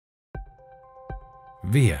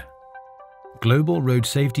VIA, Global Road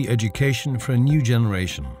Safety Education for a New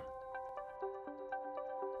Generation.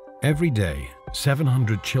 Every day,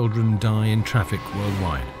 700 children die in traffic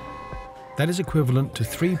worldwide. That is equivalent to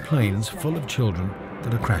 3 planes full of children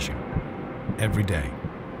that are crashing every day,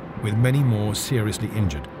 with many more seriously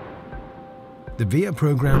injured. The VIA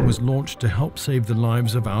program was launched to help save the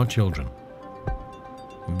lives of our children.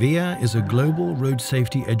 VIA is a global road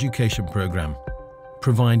safety education program,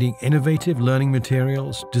 providing innovative learning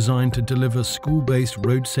materials designed to deliver school-based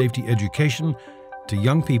road safety education to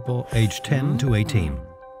young people aged 10 to 18.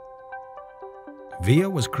 VIA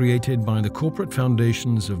was created by the corporate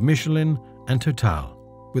foundations of Michelin and Total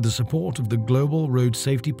with the support of the Global Road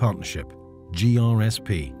Safety Partnership,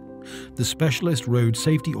 GRSP, the specialist road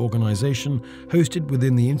safety organization hosted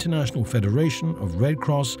within the International Federation of Red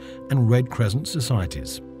Cross and Red Crescent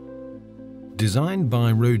Societies. Designed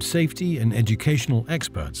by road safety and educational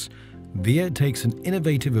experts, VIA takes an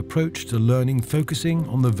innovative approach to learning, focusing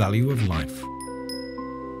on the value of life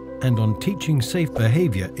and on teaching safe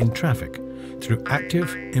behavior in traffic through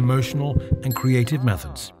active, emotional, and creative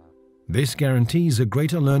methods. This guarantees a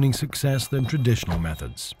greater learning success than traditional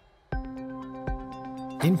methods.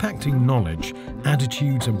 Impacting knowledge,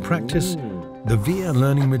 attitudes, and practice, the VIA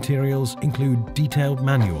learning materials include detailed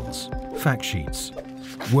manuals, fact sheets,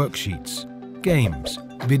 worksheets, games,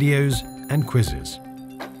 videos, and quizzes.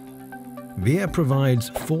 VIA provides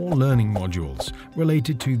 4 learning modules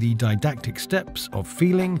related to the didactic steps of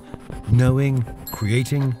feeling, knowing,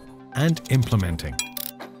 creating, and implementing.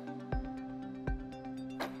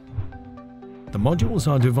 The modules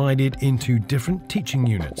are divided into different teaching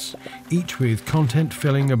units, each with content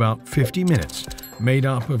filling about 50 minutes, made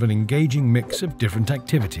up of an engaging mix of different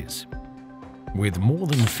activities. With more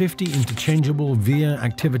than 50 interchangeable VIA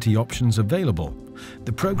activity options available,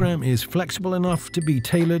 the program is flexible enough to be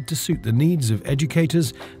tailored to suit the needs of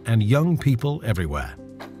educators and young people everywhere.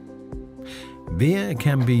 VIA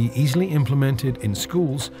can be easily implemented in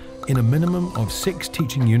schools in a minimum of 6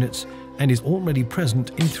 teaching units and is already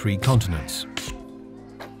present in 3 continents.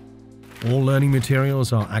 All learning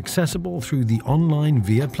materials are accessible through the online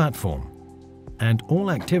VIA platform, and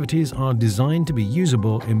all activities are designed to be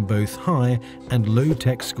usable in both high and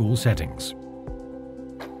low-tech school settings.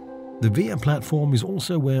 The VIA platform is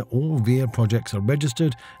also where all VIA projects are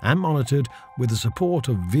registered and monitored with the support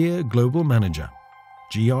of VIA Global Manager,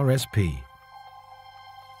 GRSP.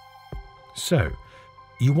 So,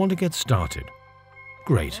 you want to get started?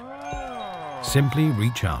 Great. Simply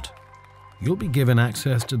reach out. You'll be given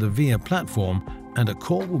access to the VIA platform, and a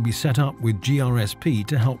call will be set up with GRSP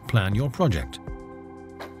to help plan your project.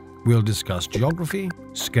 We'll discuss geography,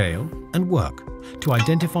 scale, and work to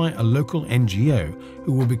identify a local NGO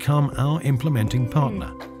who will become our implementing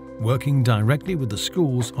partner, working directly with the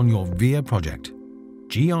schools on your VIA project.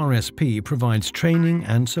 GRSP provides training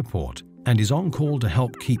and support and is on call to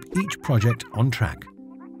help keep each project on track.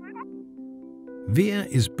 VIA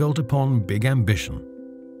is built upon big ambition.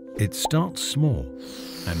 It starts small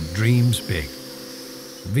and dreams big.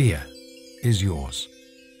 VIA is yours.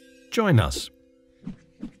 Join us.